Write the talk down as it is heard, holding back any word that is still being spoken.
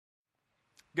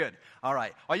Good. All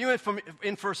right. Are you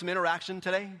in for some interaction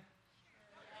today?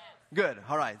 Good.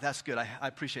 All right. That's good. I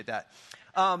appreciate that.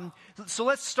 So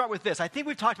let's start with this. I think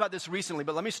we've talked about this recently,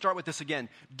 but let me start with this again.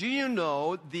 Do you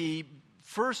know the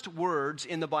first words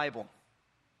in the Bible?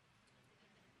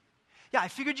 Yeah, I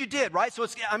figured you did, right? So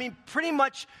pretty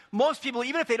much most people,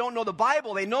 even if they don't know the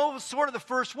Bible, they know sort of the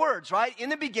first words, right? In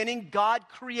the beginning, God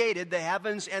created the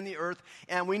heavens and the earth,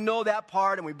 and we know that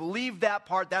part, and we believe that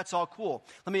part. That's all cool.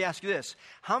 Let me ask you this.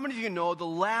 How many of you know the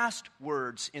last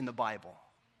words in the Bible?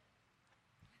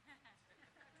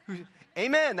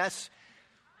 Amen. That's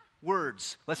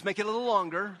words. Let's make it a little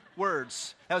longer.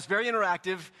 Words. That was very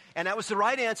interactive, and that was the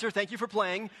right answer. Thank you for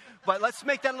playing. But let's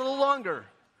make that a little longer.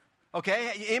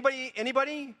 Okay,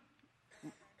 anybody?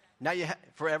 Now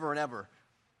forever and ever.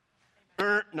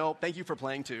 No, thank you for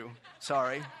playing too.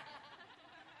 Sorry.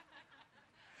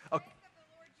 Okay.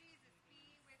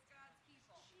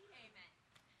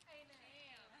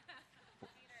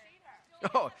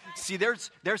 Oh, see,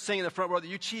 they're saying in the front row that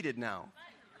you cheated now.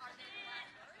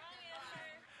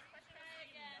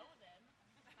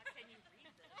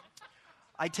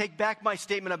 I take back my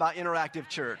statement about interactive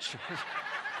church.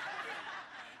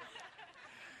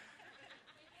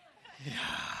 Yeah.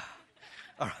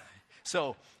 All right.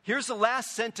 So here's the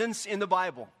last sentence in the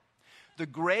Bible. The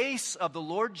grace of the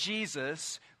Lord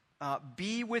Jesus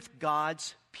be with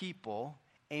God's people.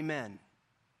 Amen.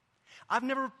 I've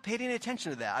never paid any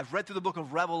attention to that. I've read through the book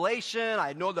of Revelation.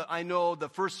 I know the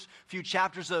first few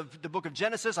chapters of the book of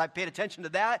Genesis. I've paid attention to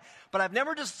that. But I've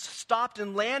never just stopped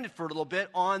and landed for a little bit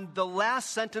on the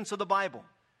last sentence of the Bible.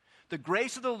 The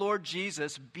grace of the Lord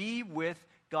Jesus be with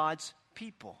God's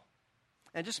people.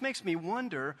 And it just makes me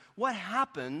wonder what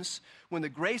happens when the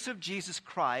grace of Jesus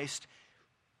Christ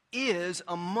is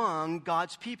among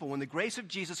God's people, when the grace of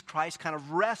Jesus Christ kind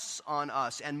of rests on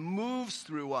us and moves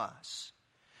through us.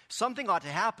 Something ought to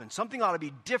happen. Something ought to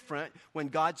be different when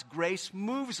God's grace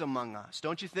moves among us,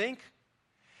 don't you think?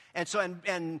 And so,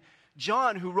 and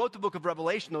John, who wrote the book of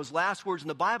Revelation, those last words in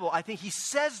the Bible, I think he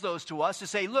says those to us to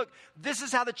say, look, this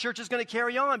is how the church is going to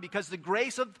carry on because the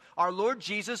grace of our Lord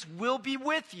Jesus will be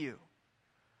with you.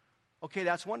 Okay,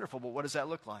 that's wonderful, but what does that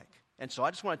look like? And so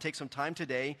I just want to take some time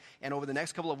today and over the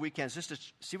next couple of weekends just to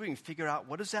see if we can figure out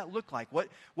what does that look like?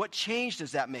 What change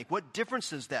does that make? What difference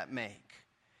does that make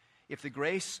if the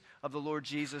grace of the Lord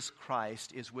Jesus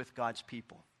Christ is with God's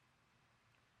people?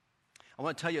 I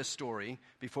want to tell you a story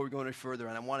before we go any further,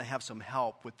 and I want to have some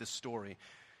help with this story.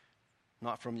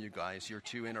 Not from you guys. You're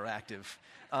too interactive.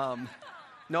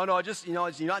 No, just,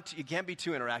 you can't be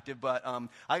too interactive, but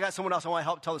I got someone else I want to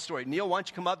help tell the story. Neil, why don't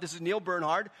you come up? This is Neil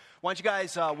Bernhard. Why don't you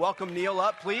guys welcome Neil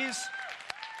up, please?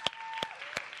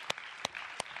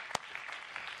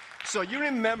 So you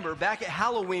remember, back at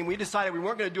Halloween, we decided we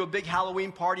weren't going to do a big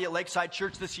Halloween party at Lakeside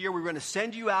Church this year. We were going to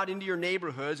send you out into your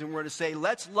neighborhoods, and we're going to say,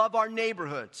 let's love our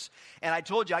neighborhoods. And I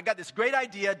told you, I got this great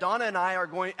idea. Donna and I are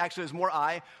going, actually there's more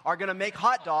are going to make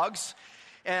hot dogs.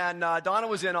 And Donna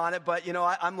was in on it, but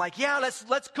I'm like, yeah,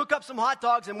 let's cook up some hot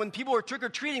dogs, and when people are trick or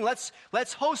treating, let's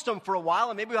host them for a while,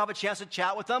 and maybe we'll have a chance to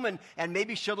chat with them, and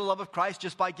maybe show the love of Christ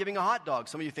just by giving a hot dog.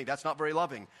 Some of you think that's not very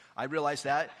loving. I realize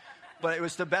that, but it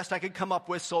was the best I could come up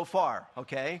with so far.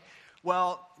 Okay,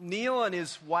 well, Neil and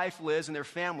his wife Liz and their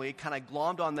family kind of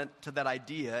glommed on to that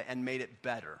idea and made it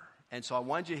better. And so I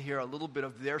wanted you to hear a little bit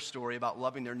of their story about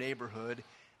loving their neighborhood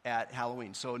at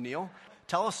Halloween. So Neil,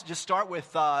 tell us. Just start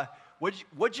with.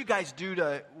 What'd you guys do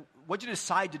what'd you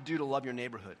decide to do to love your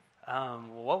neighborhood?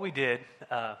 What we did,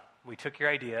 we took your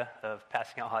idea of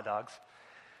passing out hot dogs.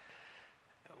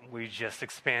 We just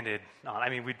expanded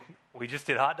on, we just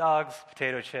did hot dogs,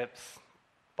 potato chips,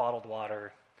 bottled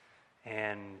water,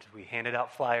 and we handed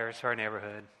out flyers to our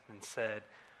neighborhood and said,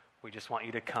 we just want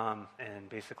you to come and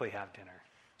basically have dinner.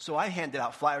 So I handed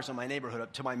out flyers in my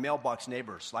neighborhood to my mailbox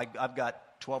neighbors. Like I've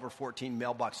got 12 or 14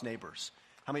 mailbox neighbors.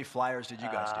 How many flyers did you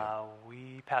guys do?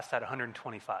 We passed out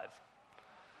 125.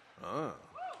 Oh.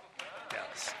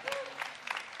 Yes.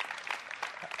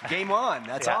 Game on.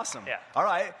 That's awesome. Yeah. All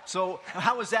right. So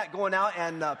how was that going out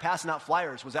and passing out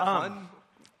flyers? Was that fun?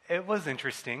 It was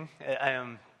interesting.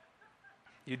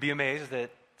 You'd be amazed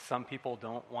that some people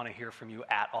don't want to hear from you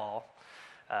at all.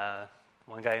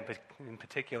 One guy in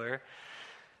particular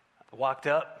walked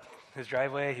up his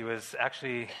driveway. He was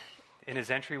actually in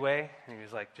his entryway, and he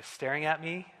was like just staring at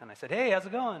me, and I said, hey, how's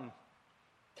it going?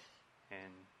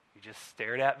 And he just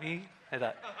stared at me. I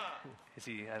thought,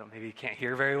 maybe he can't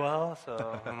hear very well,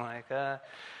 so I'm like, I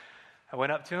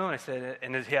went up to him, and I said,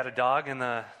 and he had a dog in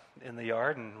the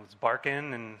yard, and was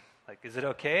barking, and like, is it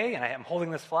okay? And I'm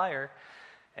holding this flyer,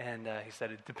 and he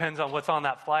said, it depends on what's on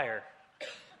that flyer.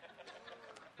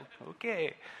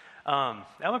 Okay. I'm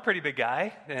a pretty big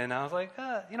guy, and I was like,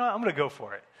 you know what, I'm going to go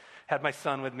for it. Had my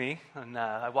son with me, and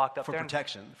I walked up For there.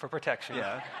 protection. For protection.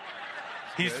 Yeah.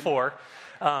 He's Good. 4.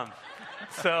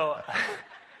 So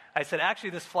I said, actually,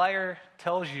 this flyer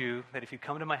tells you that if you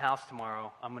come to my house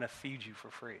tomorrow, I'm going to feed you for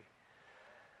free.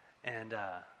 And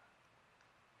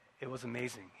it was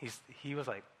amazing. He was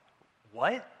like,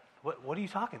 what? What are you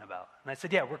talking about? And I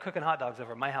said, yeah, we're cooking hot dogs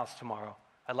over at my house tomorrow.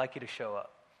 I'd like you to show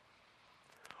up.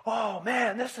 Oh,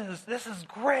 man, this is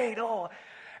great. Oh,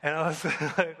 and I was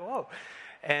like, whoa.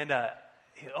 And,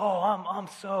 I'm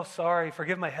so sorry.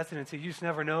 Forgive my hesitancy. You just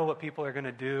never know what people are going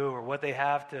to do or what they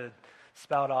have to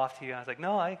spout off to you. I was like,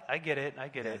 no, I get it. I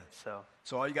get it. So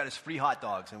all you got is free hot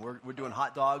dogs, and we're doing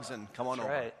hot dogs, and come on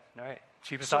over. All right.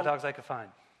 Cheapest hot dogs I could find.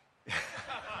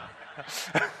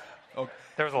 Okay.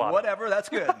 There was a lot. Whatever, that's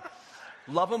good.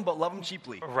 Love them, but love them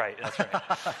cheaply. Right, that's right. No,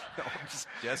 I'm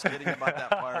just kidding about that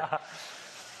part.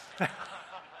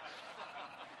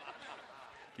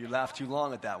 You laughed too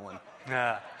long at that one.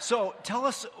 Yeah. So tell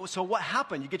us, so what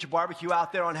happened? You get your barbecue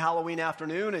out there on Halloween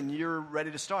afternoon, and you're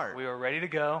ready to start. We were ready to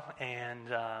go, and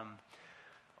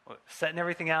setting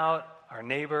everything out. Our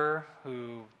neighbor,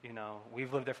 who,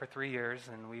 we've lived there for 3 years,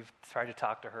 and we've tried to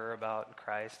talk to her about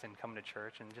Christ and coming to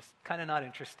church, and just kind of not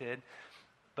interested.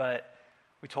 But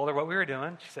we told her what we were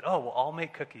doing. She said, oh, well, I'll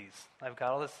make cookies. I've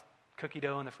got all this cookie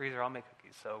dough in the freezer. I'll make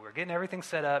cookies. So we're getting everything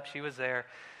set up. She was there.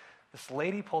 This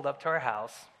lady pulled up to our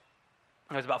house.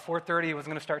 It was about 4:30. It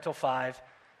wasn't going to start till 5.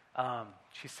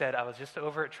 She said, I was just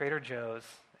over at Trader Joe's,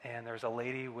 and there was a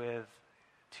lady with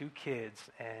 2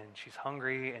 kids, and she's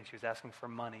hungry, and she was asking for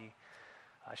money.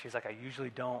 She's like, I usually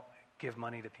don't give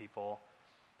money to people.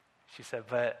 She said,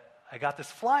 but I got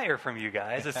this flyer from you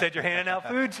guys that said you're handing out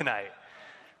food tonight.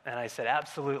 And I said,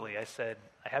 absolutely. I said,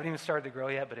 I haven't even started to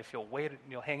grill yet, but if you'll wait,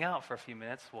 you'll hang out for a few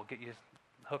minutes, we'll get you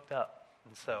hooked up.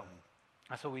 And so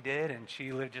that's what we did, and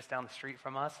she lived just down the street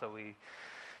from us, so we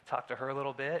talked to her a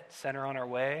little bit, sent her on our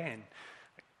way, and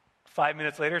 5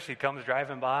 minutes later, she comes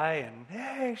driving by, and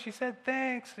hey, she said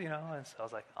thanks, and so I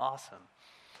was like, awesome.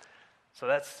 So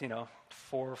that's,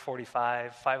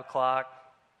 4:45, 5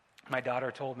 o'clock. My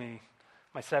daughter told me,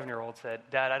 my 7-year-old said,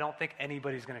 Dad, I don't think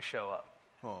anybody's going to show up.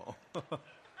 Oh.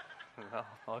 Well,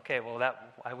 okay,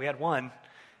 we had one,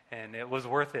 and it was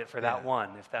worth it for that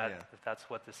one, if that's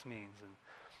what this means. And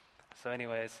so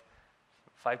anyways,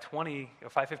 5:20 or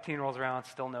 5:15 rolls around,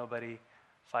 still nobody.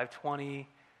 5:20,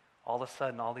 all of a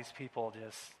sudden, all these people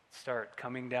just start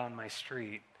coming down my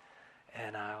street,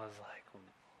 and I was like,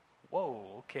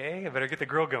 whoa, okay, I better get the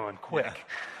grill going quick.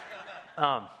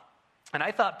 Yeah. And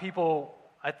I thought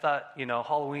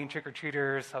Halloween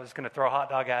trick-or-treaters, I was going to throw a hot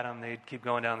dog at them, they'd keep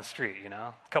going down the street,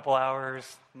 a couple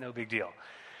hours, no big deal.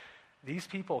 These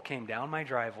people came down my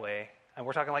driveway, and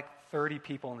we're talking like 30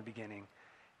 people in the beginning,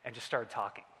 and just started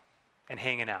talking and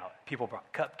hanging out. People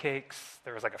brought cupcakes.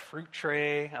 There was like a fruit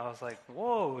tray. I was like,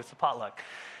 whoa, it's a potluck.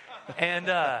 And,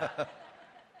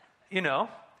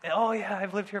 oh, yeah,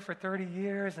 I've lived here for 30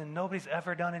 years, and nobody's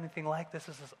ever done anything like this.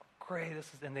 This is great.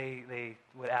 And they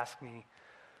would ask me,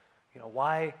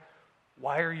 why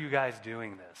are you guys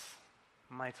doing this?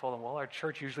 And I told them, well, our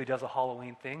church usually does a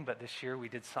Halloween thing, but this year we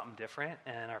did something different,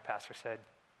 and our pastor said,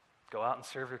 go out and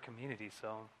serve your community,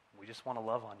 so we just want to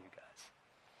love on you guys.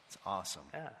 It's awesome.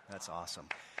 Yeah. That's awesome.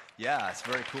 Yeah, it's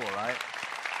very cool, right?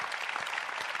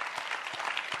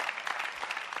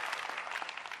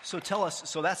 So tell us,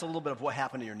 so that's a little bit of what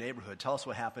happened in your neighborhood. Tell us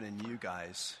what happened in you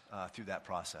guys through that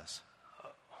process.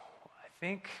 I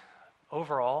think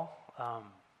overall,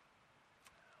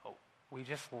 we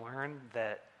just learned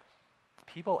that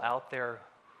people out there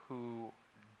who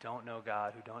don't know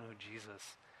God, who don't know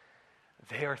Jesus,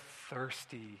 they are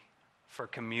thirsty for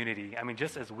community. I mean,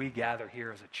 just as we gather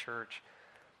here as a church,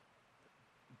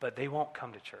 but they won't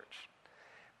come to church.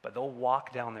 But they'll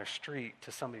walk down their street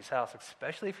to somebody's house,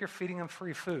 especially if you're feeding them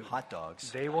free food. Hot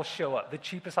dogs. They will show up. The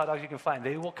cheapest hot dogs you can find.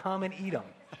 They will come and eat them.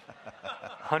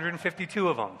 152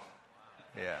 of them.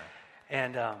 Yeah.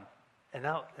 And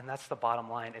that's the bottom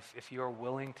line. If you're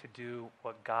willing to do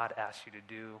what God asks you to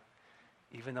do,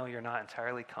 even though you're not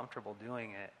entirely comfortable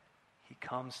doing it, He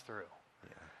comes through.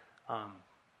 Yeah.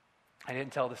 I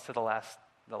didn't tell this to the last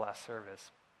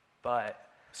service, but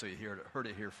so you heard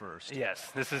it here first. Yes,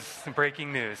 this is some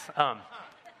breaking news.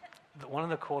 One of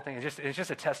the cool things, it's just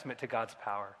a testament to God's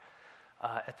power.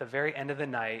 At the very end of the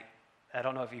night, I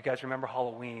don't know if you guys remember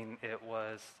Halloween, it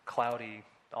was cloudy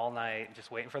all night, just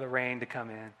waiting for the rain to come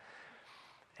in.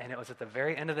 And it was at the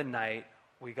very end of the night,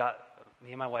 me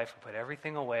and my wife put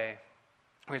everything away.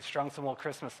 We had strung some little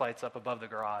Christmas lights up above the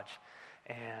garage,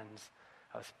 and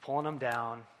I was pulling them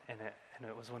down, and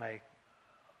it was when I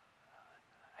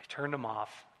turned them off,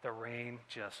 the rain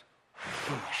just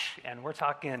whoosh, and we're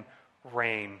talking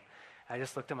rain. I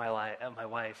just looked at my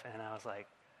wife, and I was like,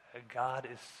 God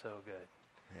is so good.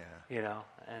 Yeah. You know,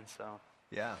 and so.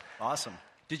 Yeah, awesome.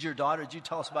 Did you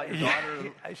tell us about your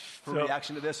daughter, her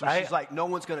reaction to this? She's like, no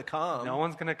one's going to come. No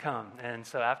one's going to come. And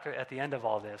so at the end of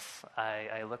all this,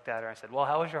 I looked at her and I said, well,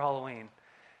 how was your Halloween?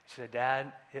 She said,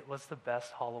 Dad, it was the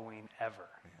best Halloween ever.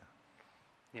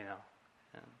 Yeah. You know,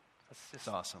 and that's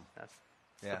awesome. That's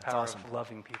the power of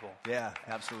loving people. Yeah,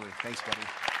 absolutely. Thanks, buddy.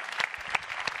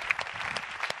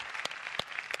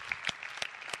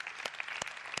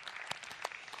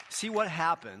 See what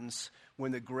happens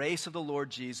when the grace of the Lord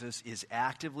Jesus is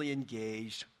actively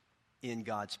engaged in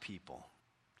God's people.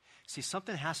 See,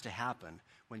 something has to happen.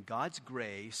 When God's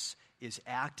grace is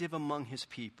active among his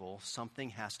people,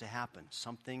 something has to happen.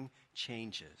 Something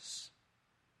changes.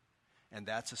 And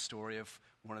that's a story of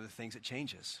one of the things that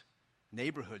changes.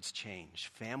 Neighborhoods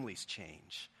change. Families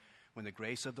change. When the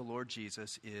grace of the Lord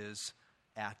Jesus is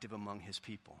active among his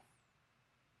people.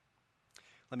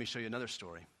 Let me show you another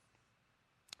story.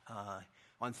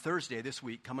 On Thursday this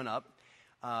week, coming up,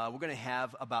 we're going to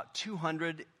have about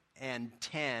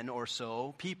 210 or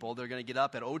so people. They're going to get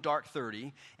up at dark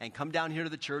 30 and come down here to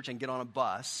the church and get on a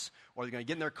bus, or they're going to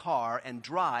get in their car and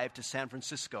drive to San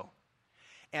Francisco.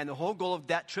 And the whole goal of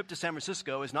that trip to San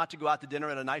Francisco is not to go out to dinner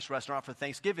at a nice restaurant for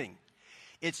Thanksgiving.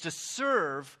 It's to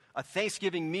serve a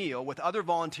Thanksgiving meal with other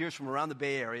volunteers from around the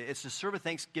Bay Area. It's to serve a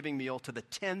Thanksgiving meal to the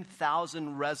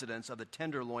 10,000 residents of the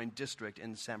Tenderloin District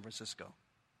in San Francisco.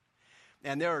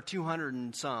 And there are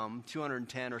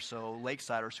 210 or so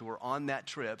Lakesiders who are on that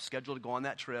trip, scheduled to go on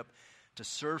that trip to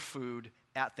serve food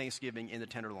at Thanksgiving in the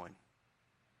Tenderloin.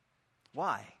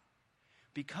 Why?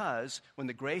 Because when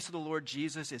the grace of the Lord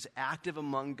Jesus is active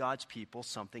among God's people,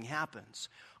 something happens.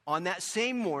 On that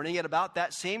same morning, at about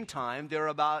that same time, there are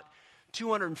about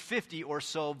 250 or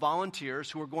so volunteers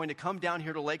who are going to come down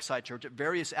here to Lakeside Church at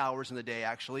various hours in the day,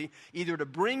 actually, either to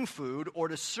bring food or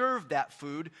to serve that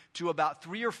food to about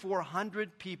 300 or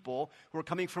 400 people who are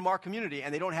coming from our community,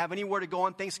 and they don't have anywhere to go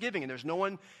on Thanksgiving, and there's no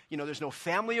one, there's no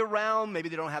family around, maybe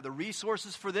they don't have the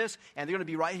resources for this, and they're going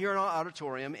to be right here in our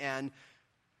auditorium, and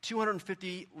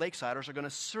 250 Lakesiders are going to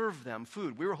serve them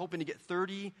food. We were hoping to get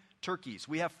 30 turkeys.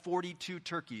 We have 42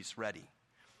 turkeys ready.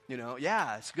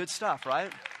 It's good stuff,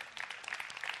 right?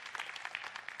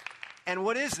 And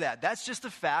what is that? That's just the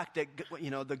fact that,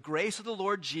 the grace of the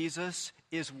Lord Jesus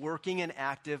is working and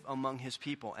active among his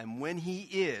people. And when he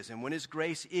is, and when his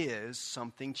grace is,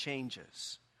 something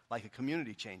changes, like a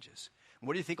community changes. And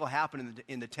what do you think will happen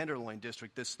in the Tenderloin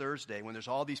District this Thursday when there's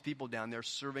all these people down there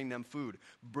serving them food,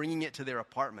 bringing it to their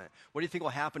apartment? What do you think will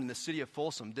happen in the city of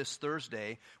Folsom this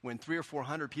Thursday when 300 or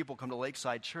 400 people come to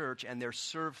Lakeside Church and they're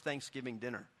served Thanksgiving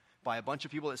dinner by a bunch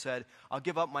of people that said, I'll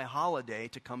give up my holiday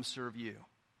to come serve you?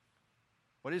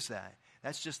 What is that?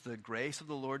 That's just the grace of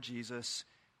the Lord Jesus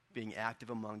being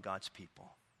active among God's people.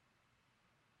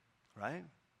 Right?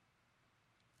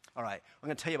 All right. I'm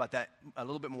going to tell you about that a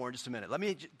little bit more in just a minute.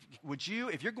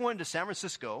 If you're going to San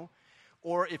Francisco,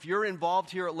 or if you're involved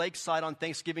here at Lakeside on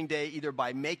Thanksgiving Day, either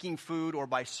by making food or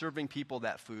by serving people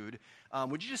that food,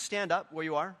 would you just stand up where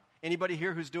you are? Anybody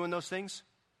here who's doing those things?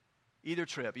 Either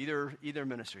trip, either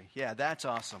ministry. Yeah, that's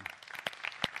awesome.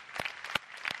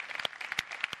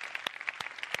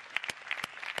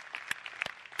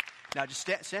 Now just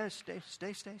stay.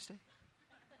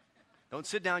 Don't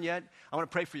sit down yet. I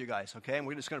want to pray for you guys, okay? And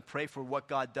we're just going to pray for what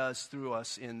God does through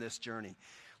us in this journey.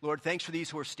 Lord, thanks for these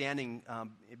who are standing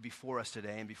before us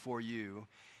today and before you.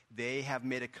 They have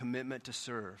made a commitment to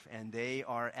serve, and they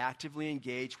are actively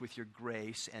engaged with your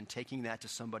grace and taking that to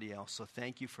somebody else. So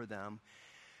thank you for them.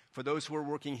 For those who are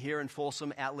working here in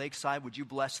Folsom at Lakeside, would you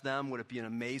bless them? Would it be an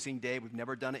amazing day? We've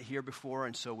never done it here before,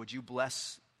 and so would you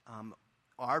bless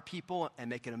our people and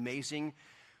make it amazing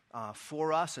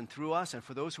for us and through us, and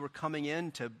for those who are coming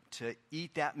in to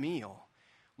eat that meal.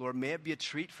 Lord, may it be a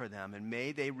treat for them, and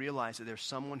may they realize that there's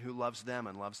someone who loves them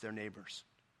and loves their neighbors.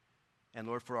 And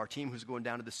Lord, for our team who's going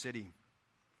down to the city,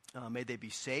 may they be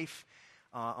safe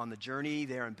on the journey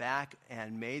there and back,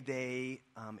 and may they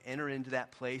enter into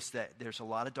that place that there's a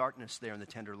lot of darkness there in the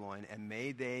Tenderloin, and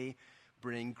may they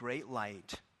bring great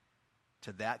light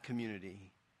to that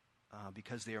community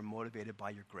because they are motivated by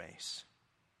your grace.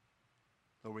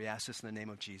 Lord, we ask this in the name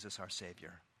of Jesus, our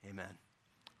Savior. Amen.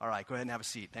 All right, go ahead and have a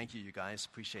seat. Thank you, you guys.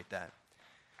 Appreciate that.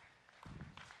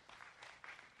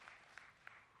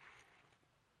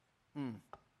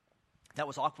 That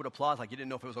was awkward applause, like you didn't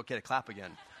know if it was okay to clap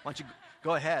again. Why don't you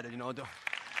go ahead,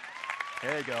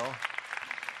 There you go.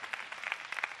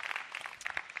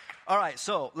 All right,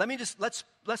 so let's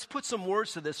let's put some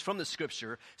words to this from the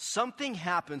scripture. Something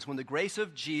happens when the grace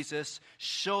of Jesus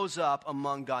shows up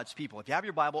among God's people. If you have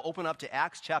your Bible, open up to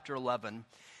Acts chapter 11,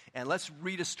 and let's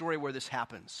read a story where this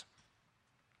happens.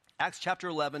 Acts chapter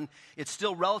 11, it's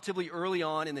still relatively early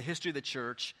on in the history of the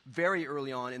church, very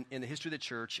early on in the history of the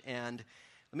church, and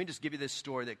let me just give you this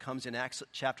story that comes in Acts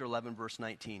chapter 11, verse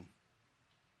 19.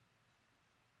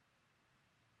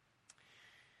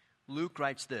 Luke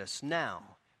writes this,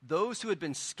 "Now, those who had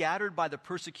been scattered by the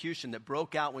persecution that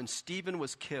broke out when Stephen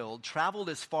was killed traveled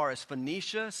as far as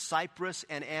Phoenicia, Cyprus,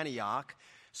 and Antioch,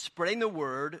 spreading the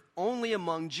word only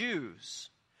among Jews.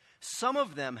 Some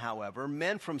of them, however,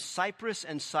 men from Cyprus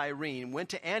and Cyrene, went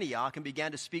to Antioch and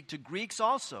began to speak to Greeks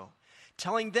also,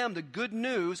 telling them the good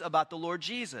news about the Lord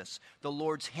Jesus. The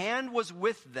Lord's hand was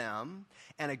with them,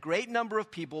 and a great number of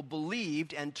people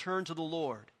believed and turned to the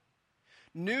Lord.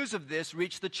 News of this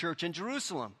reached the church in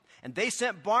Jerusalem, and they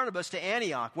sent Barnabas to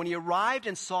Antioch. When he arrived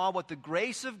and saw what the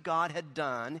grace of God had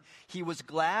done, he was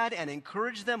glad and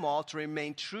encouraged them all to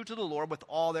remain true to the Lord with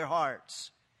all their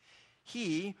hearts.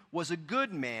 He was a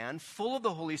good man, full of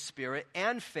the Holy Spirit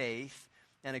and faith,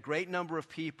 and a great number of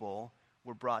people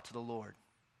were brought to the Lord."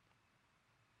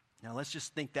 Now let's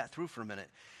just think that through for a minute.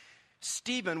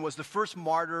 Stephen was the first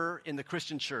martyr in the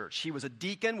Christian church. He was a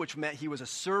deacon, which meant he was a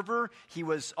server.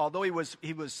 Although he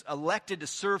was elected to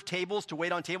serve tables, to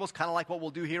wait on tables, kind of like what we'll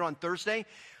do here on Thursday.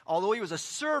 Although he was a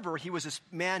server, he was this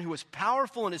man who was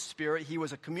powerful in his spirit. He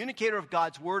was a communicator of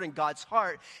God's word and God's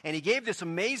heart. And he gave this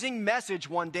amazing message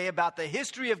one day about the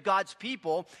history of God's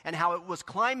people and how it was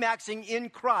climaxing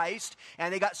in Christ.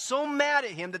 And they got so mad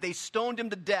at him that they stoned him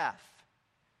to death.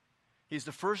 He's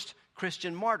the first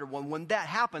Christian martyr. When that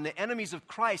happened, the enemies of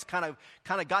Christ kind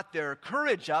of got their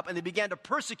courage up and they began to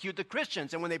persecute the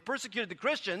Christians. And when they persecuted the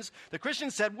Christians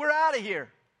said, "We're out of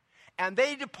here." And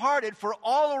they departed for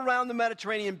all around the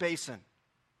Mediterranean basin.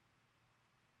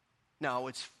 Now,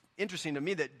 it's interesting to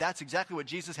me that that's exactly what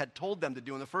Jesus had told them to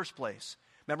do in the first place.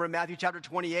 Remember in Matthew chapter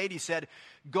 28, he said,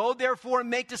 "Go therefore and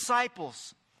make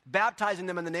disciples, baptizing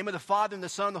them in the name of the Father and the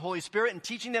Son and the Holy Spirit, and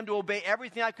teaching them to obey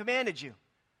everything I've commanded you.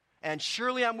 And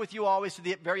surely I'm with you always to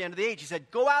the very end of the age." He said,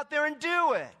 "Go out there and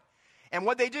do it." And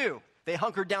what they do? They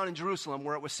hunkered down in Jerusalem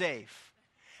where it was safe.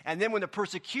 And then when the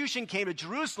persecution came to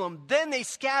Jerusalem, then they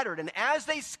scattered. And as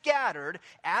they scattered,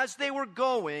 as they were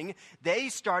going, they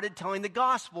started telling the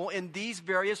gospel in these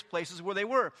various places where they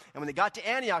were. And when they got to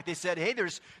Antioch, they said, "Hey,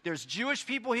 there's Jewish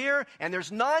people here and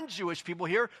there's non-Jewish people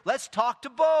here. Let's talk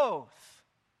to both."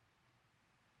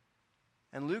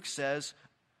 And Luke says,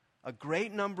 a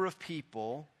great number of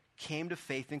people came to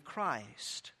faith in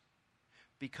Christ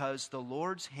because the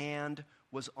Lord's hand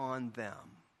was on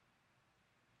them.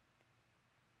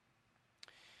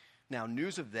 Now,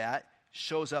 news of that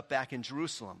shows up back in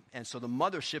Jerusalem. And so the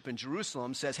mothership in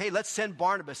Jerusalem says, "Hey, let's send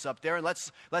Barnabas up there and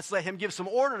let's let him give some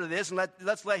order to this and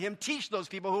let's let him teach those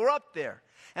people who are up there."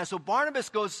 And so Barnabas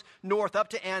goes north up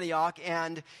to Antioch,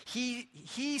 and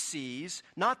he sees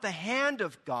not the hand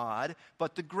of God,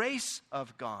 but the grace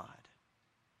of God,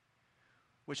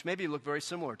 which maybe look very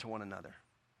similar to one another.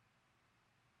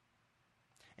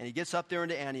 And he gets up there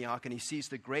into Antioch and he sees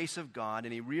the grace of God,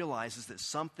 and he realizes that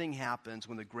something happens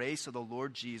when the grace of the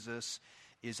Lord Jesus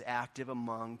is active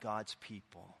among God's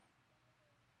people.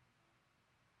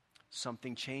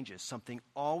 Something changes. Something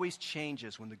always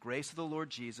changes when the grace of the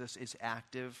Lord Jesus is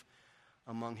active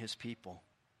among his people.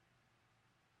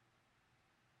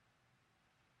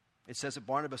 It says that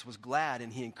Barnabas was glad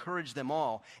and he encouraged them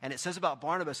all. And it says about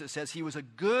Barnabas, it says he was a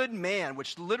good man,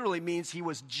 which literally means he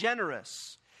was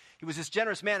generous. He was this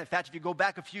generous man. In fact, if you go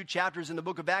back a few chapters in the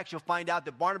book of Acts, you'll find out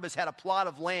that Barnabas had a plot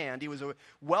of land. He was a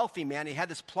wealthy man. He had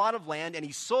this plot of land and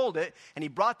he sold it and he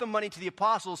brought the money to the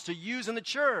apostles to use in the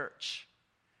church.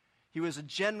 He was a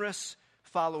generous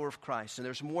follower of Christ. And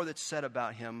there's more that's said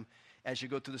about him as you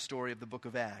go through the story of the book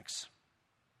of Acts.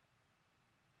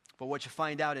 But what you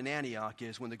find out in Antioch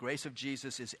is when the grace of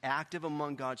Jesus is active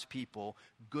among God's people,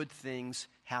 good things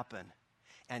happen.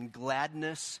 And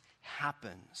gladness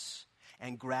happens.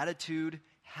 And gratitude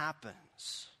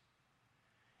happens.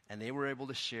 And they were able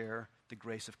to share the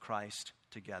grace of Christ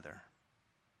together.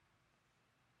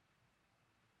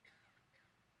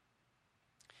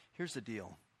 Here's the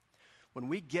deal. When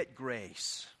we get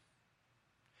grace,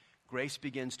 grace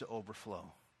begins to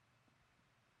overflow.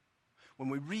 When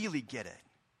we really get it.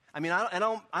 I mean, I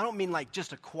don't mean like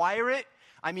just acquire it.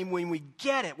 I mean, when we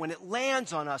get it, when it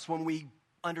lands on us, when we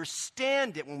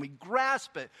understand it, when we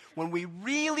grasp it, when we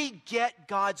really get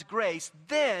God's grace,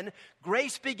 then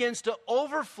grace begins to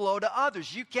overflow to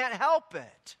others. You can't help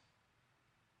it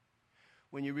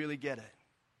when you really get it.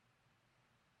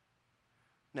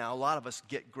 Now, a lot of us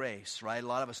get grace, right? A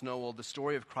lot of us know, well, the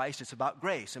story of Christ, it's about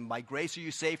grace. And by grace are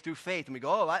you saved through faith. And we go,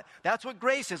 oh, that's what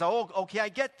grace is. Oh, okay, I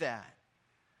get that.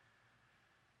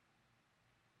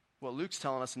 What Luke's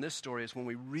telling us in this story is when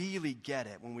we really get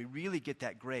it, when we really get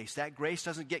that grace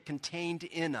doesn't get contained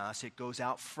in us. It goes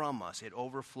out from us. It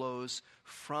overflows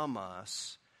from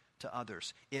us to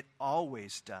others. It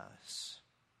always does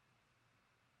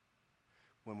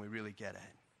when we really get it.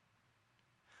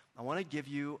 I want to give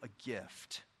you a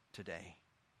gift today.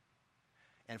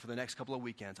 And for the next couple of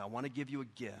weekends, I want to give you a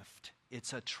gift.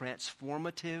 It's a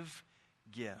transformative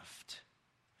gift.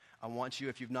 I want you,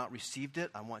 if you've not received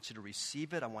it, I want you to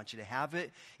receive it. I want you to have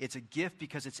it. It's a gift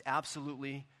because it's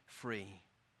absolutely free.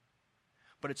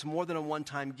 But it's more than a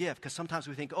one-time gift, because sometimes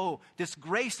we think, oh, this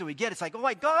grace that we get, it's like, oh,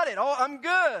 I got it. Oh, I'm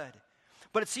good.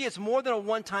 But see, it's more than a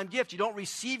one-time gift. You don't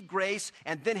receive grace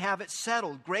and then have it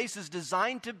settled. Grace is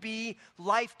designed to be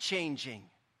life-changing.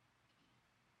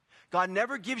 God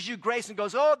never gives you grace and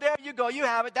goes, oh, there you go, you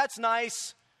have it, that's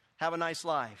nice. Have a nice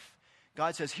life.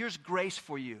 God says, here's grace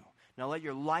for you. Now let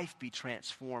your life be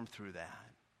transformed through that.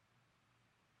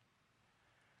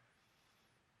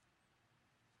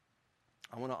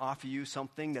 I want to offer you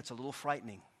something that's a little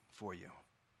frightening for you.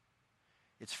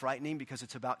 It's frightening because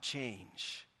it's about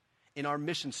change. In our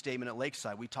mission statement at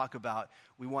Lakeside, we talk about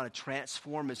we want to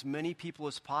transform as many people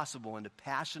as possible into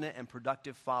passionate and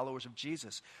productive followers of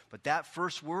Jesus. But that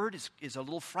first word is a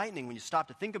little frightening when you stop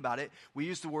to think about it. We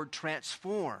use the word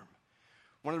transform.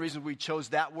 One of the reasons we chose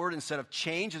that word instead of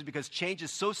change is because change is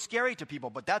so scary to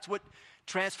people. But that's what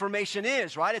transformation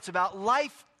is, right? It's about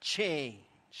life change.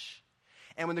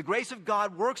 And when the grace of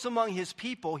God works among his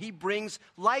people, he brings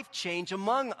life change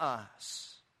among us.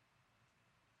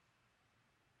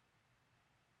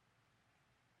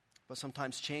 But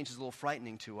sometimes change is a little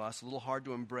frightening to us, a little hard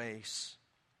to embrace.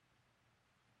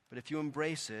 But if you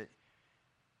embrace it,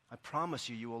 I promise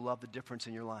you, you will love the difference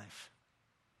in your life.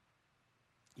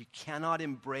 You cannot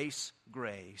embrace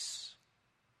grace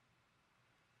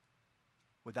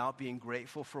without being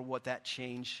grateful for what that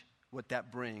change,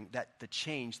 the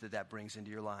change that brings into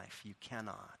your life. You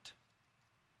cannot.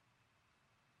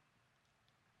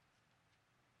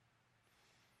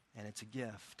 And it's a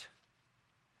gift.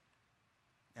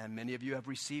 And many of you have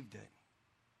received it.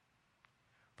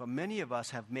 But many of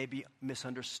us have maybe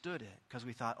misunderstood it because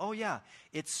we thought, oh yeah,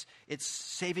 it's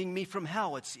saving me from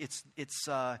hell.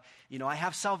 I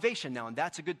have salvation now, and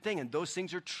that's a good thing, and those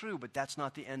things are true, but that's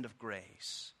not the end of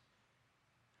grace.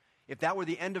 If that were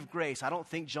the end of grace, I don't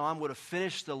think John would have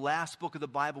finished the last book of the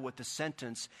Bible with the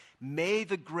sentence, may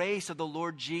the grace of the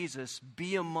Lord Jesus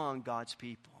be among God's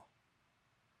people.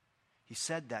 He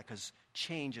said that because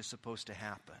change is supposed to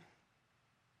happen.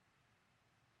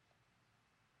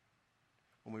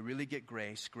 When we really get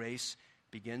grace, grace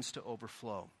begins to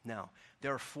overflow. Now,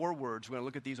 there are 4 words. We're going to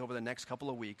look at these over the next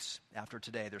couple of weeks after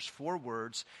today. There's 4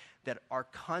 words that are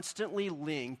constantly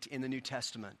linked in the New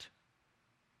Testament.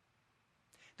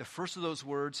 The first of those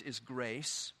words is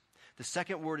grace. The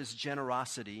second word is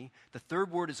generosity. The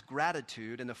third word is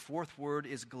gratitude. And the fourth word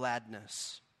is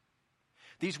gladness.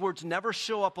 These words never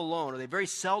show up alone, or they very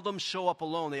seldom show up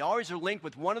alone. They always are linked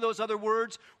with one of those other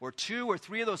words, or 2 or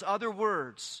 3 of those other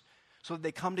words. So that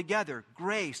they come together,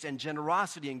 grace and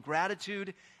generosity and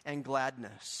gratitude and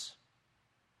gladness.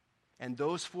 And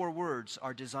those 4 words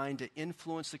are designed to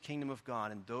influence the kingdom of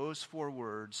God, and those 4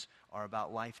 words are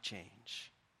about life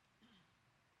change.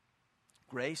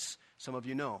 Grace, some of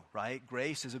you know, right?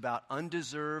 Grace is about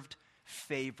undeserved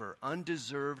favor,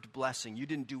 undeserved blessing. You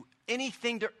didn't do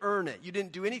anything to earn it. You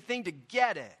didn't do anything to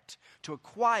get it, to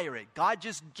acquire it. God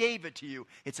just gave it to you.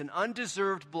 It's an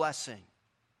undeserved blessing.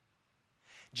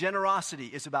 Generosity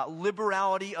is about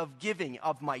liberality of giving,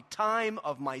 of my time,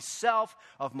 of myself,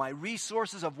 of my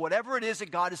resources, of whatever it is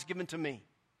that God has given to me.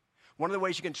 One of the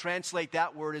ways you can translate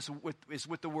that word is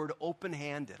with the word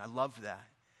open-handed. I love that.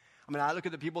 I mean, I look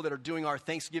at the people that are doing our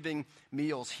Thanksgiving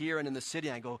meals here and in the city,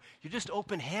 and I go, you're just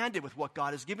open-handed with what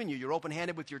God has given you. You're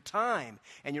open-handed with your time,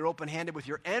 and you're open-handed with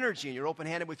your energy, and you're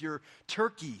open-handed with your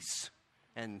turkeys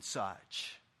and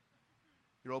such.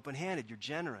 You're open-handed. You're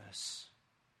generous.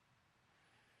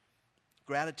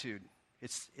 Gratitude,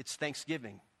 it's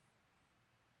Thanksgiving.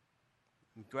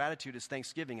 And gratitude is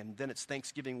Thanksgiving, and then it's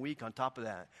Thanksgiving week on top of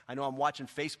that. I know I'm watching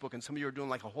Facebook, and some of you are doing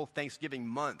like a whole Thanksgiving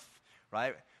month,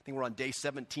 right? I think we're on day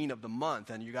 17 of the month,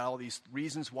 and you got all these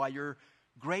reasons why you're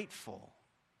grateful.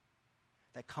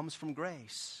 That comes from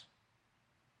grace.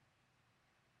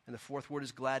 And the fourth word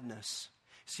is gladness.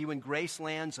 See, when grace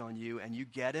lands on you and you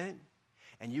get it,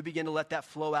 and you begin to let that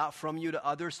flow out from you to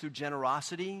others through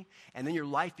generosity, and then your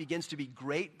life begins to be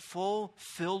grateful,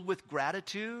 filled with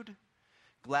gratitude,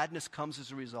 Gladness comes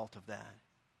as a result of that.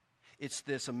 It's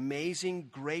this amazing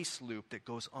grace loop that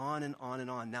goes on and on and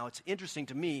on. Now, it's interesting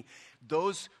to me,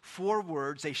 those 4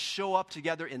 words, they show up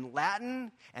together in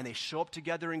Latin and they show up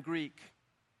together in Greek.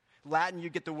 Latin, you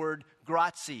get the word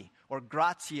grazie or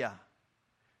gratia.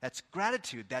 That's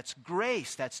gratitude, that's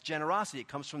grace, that's generosity. It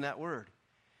comes from that word.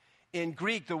 In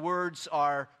Greek, the words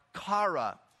are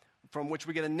chara, from which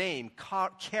we get a name,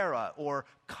 chara, or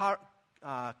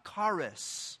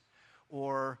charis,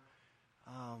 or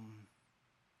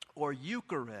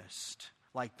Eucharist,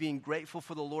 like being grateful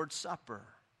for the Lord's Supper.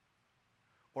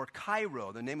 Or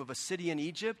Cairo, the name of a city in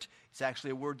Egypt. It's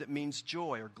actually a word that means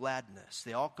joy or gladness.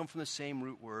 They all come from the same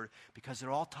root word because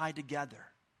they're all tied together.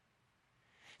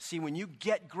 See, when you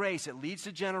get grace, it leads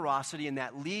to generosity, and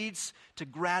that leads to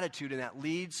gratitude, and that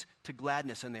leads to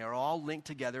gladness. And they are all linked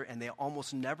together, and they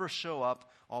almost never show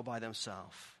up all by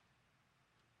themselves.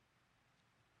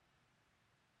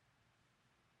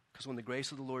 Because when the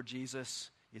grace of the Lord Jesus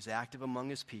is active among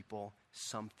his people,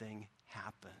 something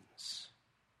happens.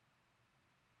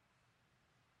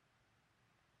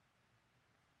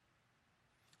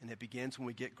 And it begins when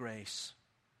we get grace.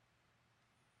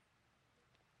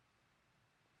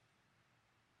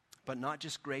 But not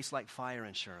just grace like fire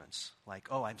insurance. Like,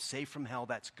 oh, I'm safe from hell,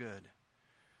 that's good.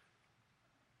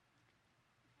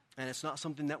 And it's not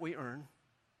something that we earn.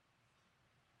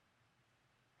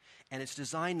 And it's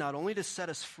designed not only to set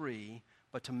us free,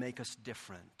 but to make us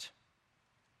different.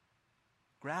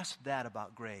 Grasp that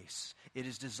about grace. It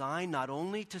is designed not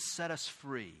only to set us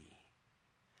free,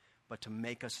 but to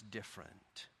make us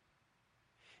different.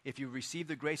 If you receive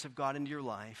the grace of God into your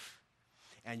life,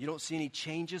 and you don't see any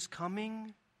changes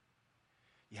coming,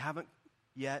 you haven't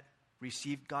yet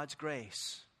received God's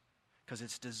grace, because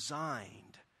it's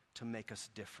designed to make us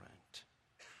different.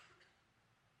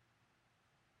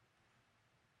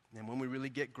 And when we really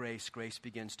get grace, grace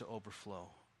begins to overflow.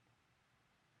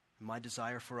 And my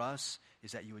desire for us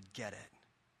is that you would get it,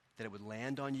 that it would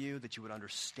land on you, that you would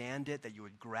understand it, that you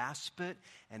would grasp it,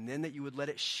 and then that you would let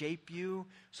it shape you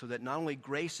so that not only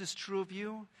grace is true of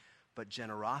you, but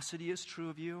generosity is true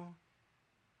of you,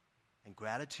 and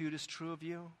gratitude is true of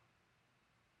you,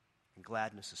 and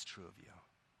gladness is true of you.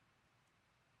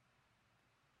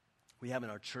 We have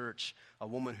in our church a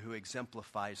woman who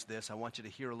exemplifies this. I want you to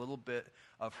hear a little bit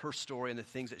of her story and the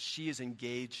things that she is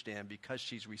engaged in because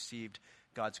she's received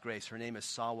God's grace. Her name is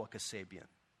Salwa Kasabian.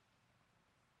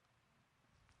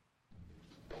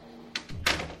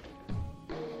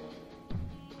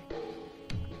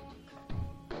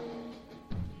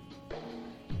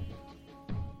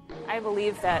 I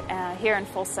believe that here in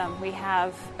Folsom we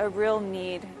have a real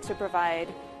need to provide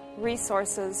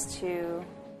resources to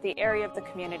the area of the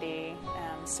community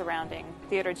surrounding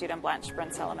Theodore Judah and Blanche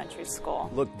Brentz Elementary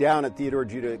School. Look down at Theodore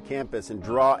Judah campus and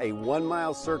draw a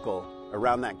 1-mile circle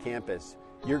around that campus.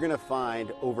 You're going to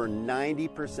find over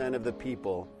 90% of the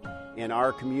people in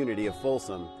our community of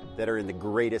Folsom that are in the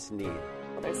greatest need.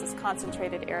 There's this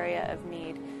concentrated area of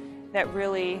need that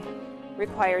really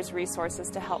requires resources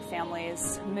to help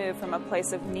families move from a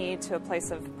place of need to a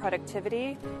place of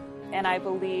productivity. And I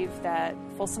believe that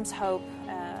Folsom's Hope,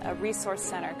 a resource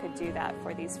center, could do that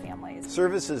for these families.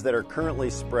 Services that are currently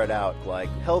spread out, like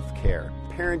health care,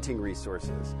 parenting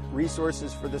resources,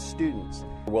 resources for the students,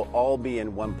 will all be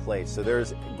in one place. So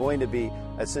there's going to be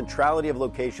a centrality of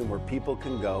location where people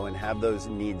can go and have those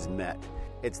needs met.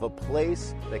 It's the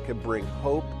place that could bring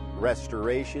hope,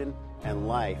 restoration, and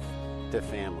life to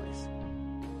families.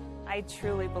 I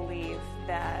truly believe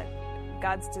that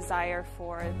God's desire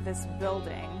for this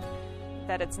building,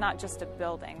 that it's not just a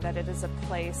building, that it is a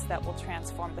place that will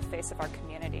transform the face of our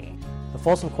community. The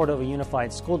Folsom Cordova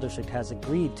Unified School District has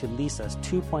agreed to lease us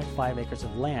 2.5 acres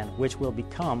of land, which will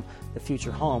become the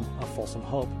future home of Folsom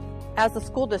Hope. As a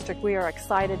school district, we are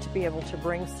excited to be able to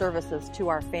bring services to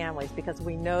our families because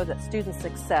we know that student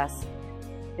success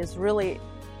is really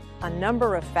a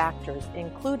number of factors,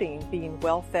 including being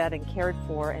well-fed and cared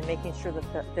for and making sure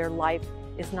that their life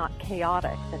is not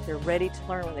chaotic, that they're ready to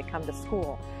learn when they come to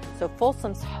school. So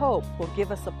Folsom's Hope will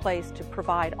give us a place to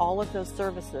provide all of those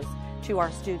services to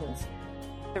our students.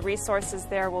 The resources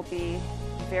there will be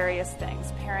various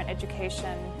things: parent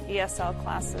education, ESL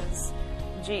classes,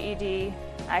 GED.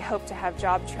 I hope to have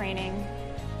job training.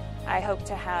 I hope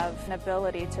to have an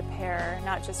ability to pair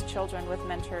not just children with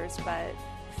mentors, but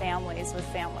families with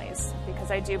families, because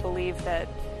I do believe that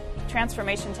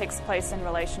transformation takes place in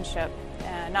relationship,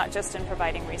 not just in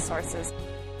providing resources.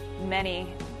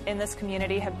 Many in this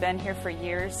community have been here for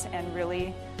years and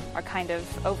really are kind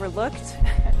of overlooked,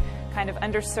 kind of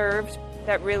underserved,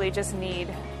 that really just need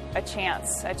a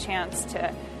chance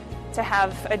to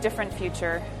have a different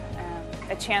future.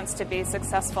 a chance to be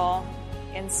successful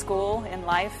in school, in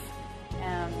life,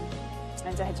 and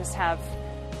to just have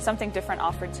something different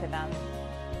offered to them.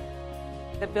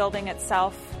 The building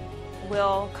itself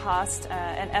will cost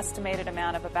an estimated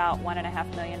amount of about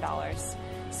 $1.5 million.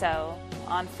 So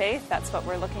on faith, that's what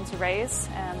we're looking to raise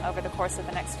over the course of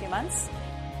the next few months.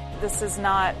 This is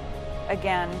not,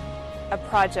 again, a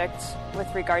project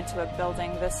with regard to a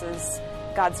building. This is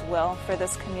God's will for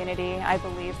this community. I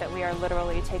believe that we are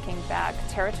literally taking back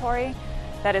territory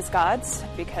that is God's,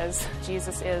 because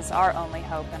Jesus is our only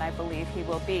hope, and I believe he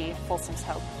will be Folsom's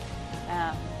hope.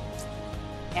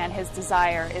 And his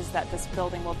desire is that this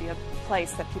building will be a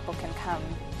place that people can come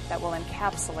that will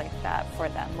encapsulate that for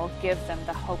them, will give them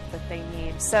the hope that they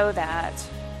need, so that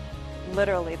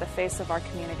literally the face of our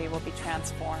community will be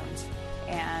transformed,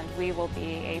 and we will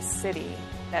be a city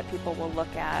that people will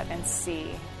look at and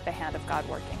see the hand of God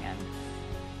working in.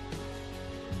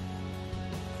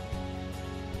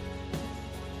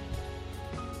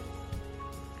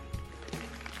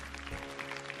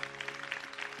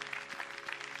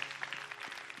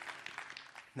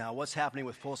 Now, what's happening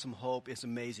with Folsom Hope is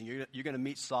amazing. You're going to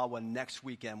meet Sawa next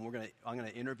weekend. I'm going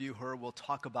to interview her. We'll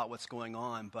talk about what's going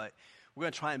on, but we're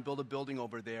going to try and build a building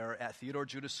over there at Theodore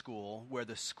Judas School, where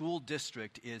the school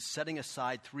district is setting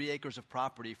aside 3 acres of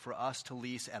property for us to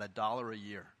lease at $1 a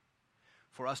year,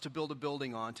 for us to build a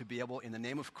building on, to be able, in the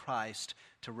name of Christ,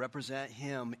 to represent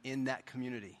him in that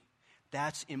community.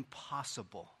 That's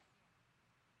impossible.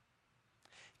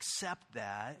 Except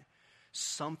that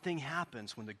something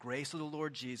happens when the grace of the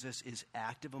Lord Jesus is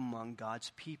active among God's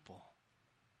people.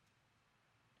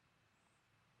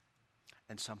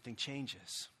 And something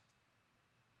changes.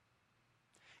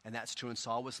 And that's true in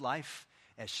Sawa's life,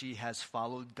 as she has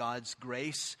followed God's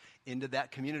grace into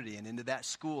that community and into that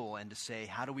school, and to say,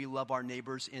 how do we love our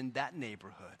neighbors in that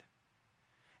neighborhood?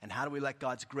 And how do we let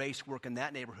God's grace work in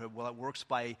that neighborhood? Well, it works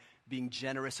by being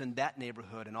generous in that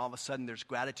neighborhood, and all of a sudden there's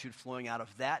gratitude flowing out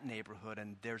of that neighborhood,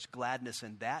 and there's gladness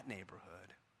in that neighborhood,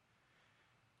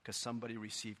 because somebody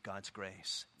received God's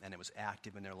grace and it was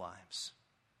active in their lives.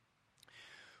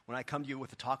 When I come to you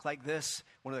with a talk like this,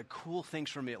 one of the cool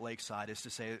things for me at Lakeside is to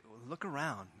say, look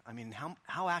around. I mean,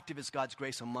 how active is God's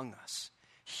grace among us?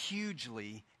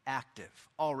 Hugely active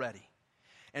already.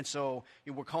 And so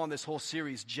we're calling this whole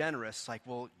series Generous. Like,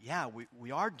 well, yeah,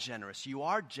 we are generous. You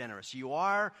are generous. You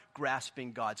are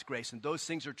grasping God's grace, and those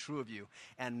things are true of you.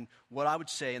 And what I would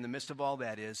say in the midst of all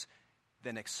that is,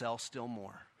 then excel still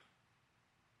more.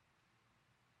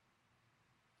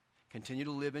 Continue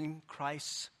to live in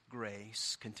Christ's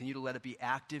grace. Continue to let it be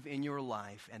active in your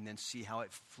life, and then see how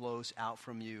it flows out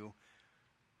from you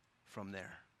from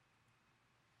there.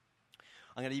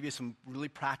 I'm going to give you some really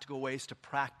practical ways to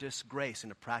practice grace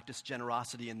and to practice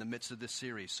generosity in the midst of this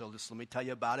series. So just let me tell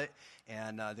you about it,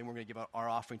 and then we're going to give our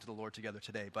offering to the Lord together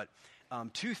today. But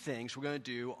 2 things we're going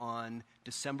to do on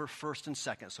December 1st and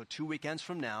 2nd. So 2 weekends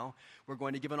from now, we're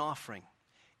going to give an offering.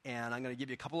 And I'm going to give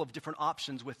you a couple of different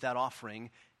options with that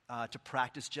offering to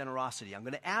practice generosity. I'm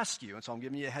going to ask you, and so I'm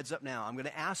giving you a heads up now, I'm going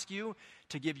to ask you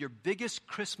to give your biggest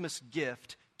Christmas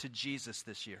gift to Jesus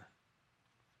this year.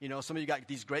 You know, some of you got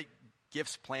these great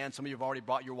gifts planned. Some of you have already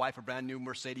bought your wife a brand new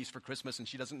Mercedes for Christmas and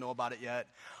she doesn't know about it yet.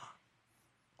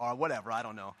 Or whatever, I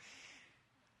don't know.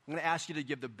 I'm going to ask you to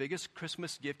give the biggest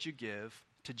Christmas gift you give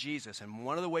to Jesus. And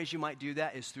one of the ways you might do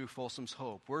that is through Folsom's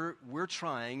Hope. We're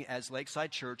trying as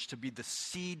Lakeside Church to be the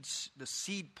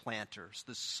seed planters,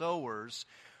 the sowers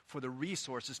for the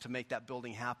resources to make that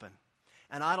building happen.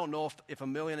 And I don't know if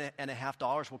 $1.5 million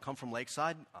will come from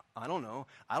Lakeside. I don't know.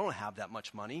 I don't have that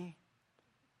much money.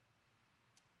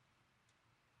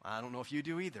 I don't know if you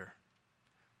do either,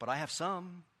 but I have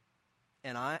some,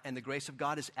 and the grace of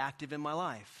God is active in my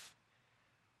life.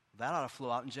 That ought to flow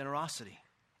out in generosity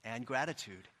and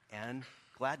gratitude and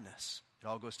gladness. It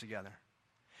all goes together.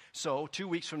 So 2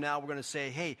 weeks from now, we're going to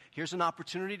say, hey, here's an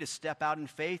opportunity to step out in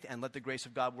faith and let the grace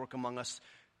of God work among us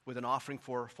with an offering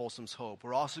for Folsom's Hope.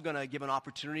 We're also going to give an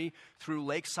opportunity through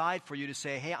Lakeside for you to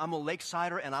say, hey, I'm a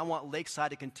Lakesider and I want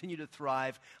Lakeside to continue to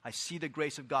thrive. I see the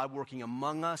grace of God working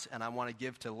among us, and I want to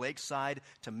give to Lakeside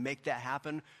to make that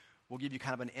happen. We'll give you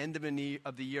kind of an end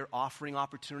of the year offering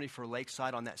opportunity for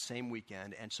Lakeside on that same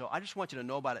weekend. And so I just want you to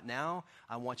know about it now.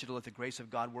 I want you to let the grace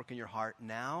of God work in your heart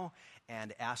now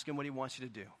and ask him what he wants you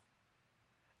to do.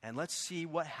 And let's see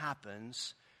what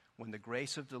happens when the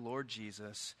grace of the Lord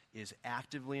Jesus is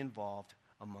actively involved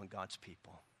among God's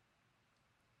people.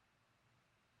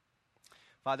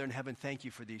 Father in heaven, thank you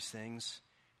for these things.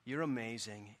 You're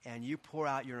amazing, and you pour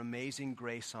out your amazing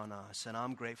grace on us, and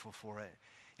I'm grateful for it.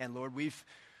 And Lord, we've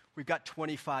We've got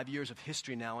 25 years of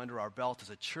history now under our belt as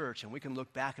a church, and we can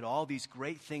look back at all these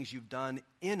great things you've done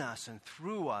in us and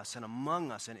through us and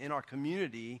among us and in our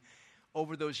community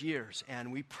over those years.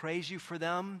 And we praise you for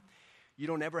them. You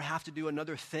don't ever have to do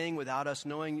another thing without us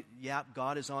knowing, yeah,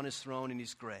 God is on his throne and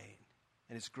he's great,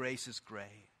 and his grace is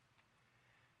great.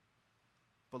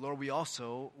 But Lord, we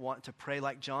also want to pray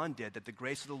like John did, that the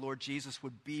grace of the Lord Jesus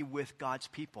would be with God's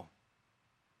people,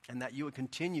 and that you would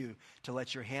continue to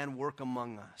let your hand work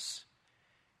among us.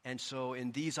 And so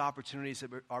in these opportunities that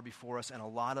are before us and a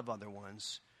lot of other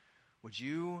ones, would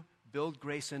you build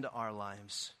grace into our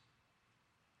lives?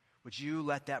 Would you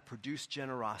let that produce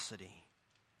generosity,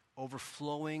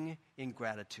 overflowing in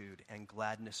gratitude and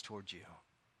gladness towards you?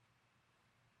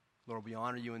 Lord, we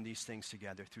honor you in these things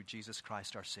together through Jesus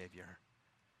Christ our Savior.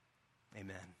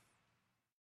 Amen.